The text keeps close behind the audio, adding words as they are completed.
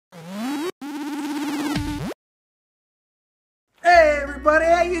everybody,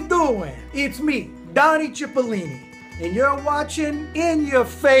 how you doing? It's me, Donnie Cipollini, and you're watching In Your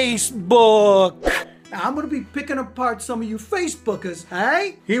Facebook. Now, I'm gonna be picking apart some of you Facebookers,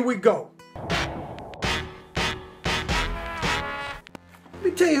 alright? Here we go. Let me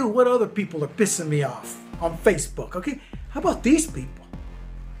tell you what other people are pissing me off on Facebook, okay? How about these people?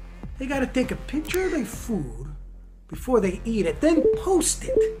 They gotta take a picture of their food before they eat it, then post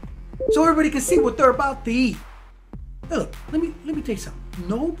it so everybody can see what they're about to eat. Hey, look, let me tell you something.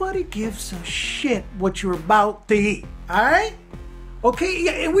 Nobody gives a shit what you're about to eat, alright? Okay,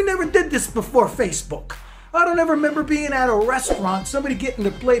 yeah, and we never did this before Facebook. I don't ever remember being at a restaurant, somebody getting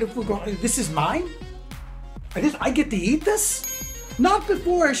a plate of food going, this is mine? I get to eat this? Not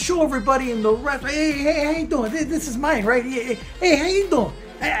before I show everybody in the restaurant, hey, how you doing? This is mine, right? Hey, how you doing?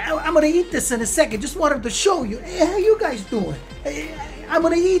 I'm gonna eat this in a second. Just wanted to show you. Hey, how you guys doing? Hey, I'm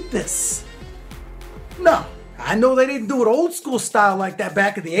gonna eat this. No, I know they didn't do it old school style like that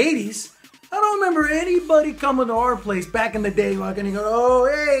back in the 80s. I don't remember anybody coming to our place back in the day walking and going, oh,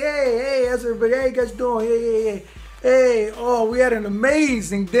 hey, how's everybody? How you guys doing? Hey, oh, we had an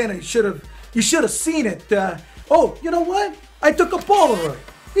amazing dinner. You should have seen it. Oh, you know what? I took a Polaroid.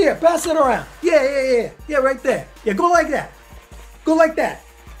 Here, pass it around. Yeah, right there. Yeah, go like that. Go like that.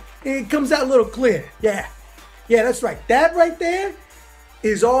 It comes out a little clear. Yeah, that's right. That right there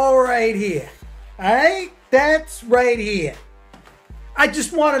is all right here. All right? That's right here. I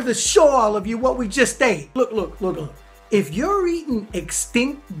just wanted to show all of you what we just ate. Look. If you're eating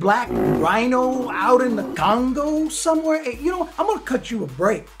extinct black rhino out in the Congo somewhere, you know, I'm going to cut you a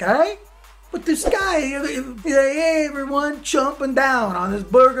break, all right? But this guy, hey everyone, chomping down on his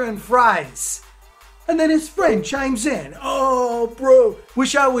burger and fries. And then his friend chimes in. Oh, bro,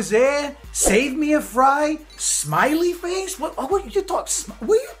 wish I was there. Save me a fry. Smiley face? What are you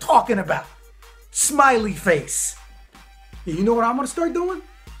talking about? Smiley face. You know what I'm going to start doing?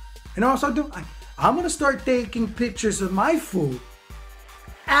 You know what I'm going to start doing? I'm going to start taking pictures of my food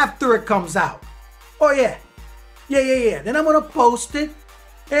after it comes out. Oh, yeah. Then I'm going to post it.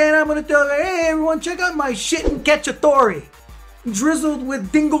 And I'm going to tell you, hey, everyone, check out my shit and cacciatore. Drizzled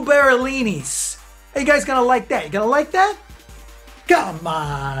with dingoberolinis. Hey, you guys going to like that? You going to like that? Come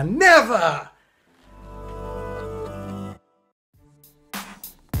on, never.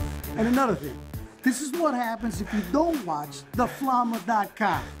 And another thing. This is what happens if you don't watch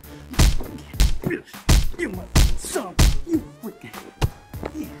theflama.com. You son